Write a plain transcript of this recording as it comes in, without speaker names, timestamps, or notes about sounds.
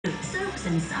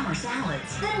and summer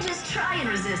salads. Then just try and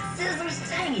resist Sizzler's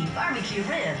tangy barbecue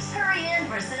ribs. Hurry in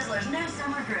for Sizzler's new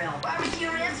summer grill. Barbecue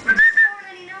ribs for just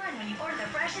 $4.99 when you order the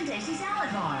fresh and tasty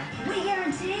salad bar. We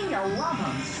guarantee you'll love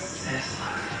them.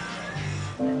 Sizzler.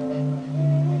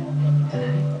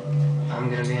 Today, I'm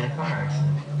gonna be in a car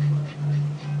accident.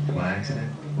 My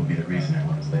accident will be the reason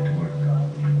everyone's late to work.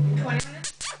 20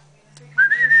 minutes?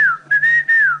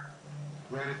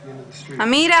 Right at the end of the street.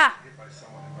 Amira! Hit by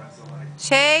someone who runs the light.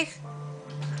 Sheikh!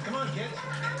 Come on, kids.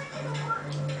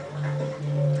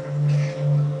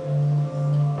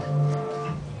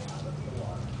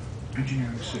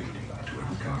 Engineering safety to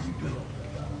every car we build.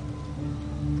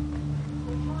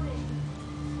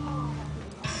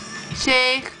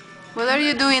 Sheikh, what are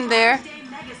you doing there?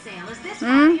 Mega sale is this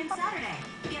Friday and Saturday.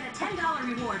 Get a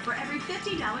 $10 reward for every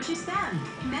 $50 you spend.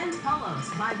 Men's polos,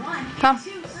 buy one, Come. get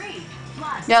two free.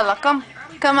 Plus, Yalla, come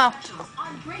out. specials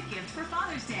on great gifts for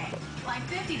Father's Day. Like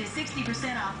 50 to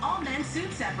 60% off all men's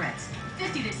suit separates.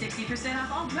 50 to 60%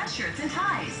 off all dress shirts and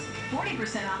ties.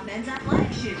 40% off men's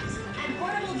athletic shoes. And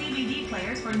portable DVD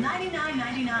players for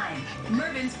 $99.99.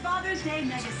 Mervin's Father's Day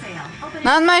mega sale. Open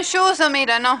Not my shoes,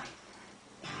 Amira, no.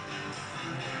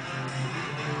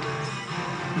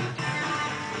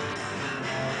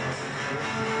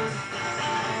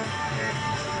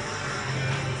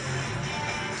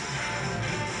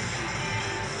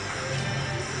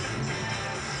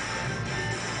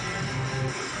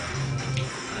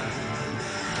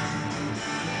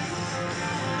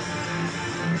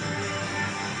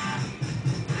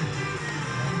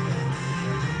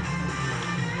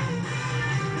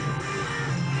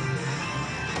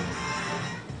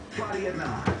 Friday at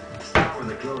 9. Stop for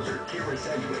the closer, Kira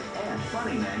Sedgwick, and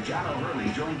funny man John O'Hurley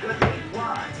join Good Day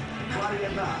live. Friday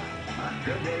at 9 on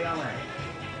Good Day LA.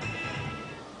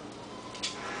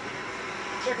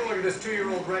 Take a look at this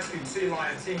 2-year-old rescued sea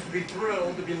lion. Seems to be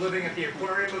thrilled to be living at the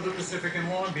Aquarium of the Pacific in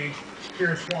Long Beach.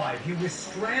 Here's why. He was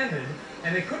stranded,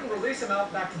 and they couldn't release him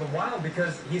out back to the wild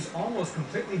because he's almost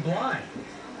completely blind.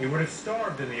 He would have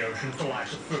starved in the ocean for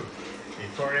lack of food. The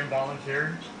aquarium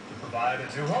volunteered to provide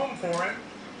a new home for him.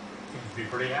 Seems to be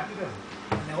pretty happy with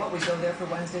it. You know what? We go there for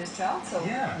Wednesday's Child, so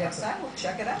Yeah. next time we'll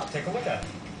check it out. Take a look at it.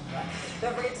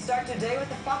 Don't forget to start your day with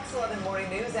the Fox 11 Morning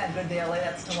News and Good Day LA.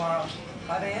 That's tomorrow.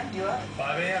 5 a.m. You up?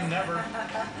 5 a.m. never.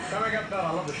 Coming up,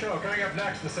 I love the show. Coming up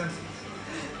next, The Simpsons.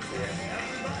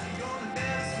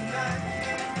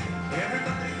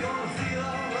 Everybody gonna feel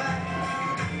alright.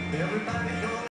 Everybody gonna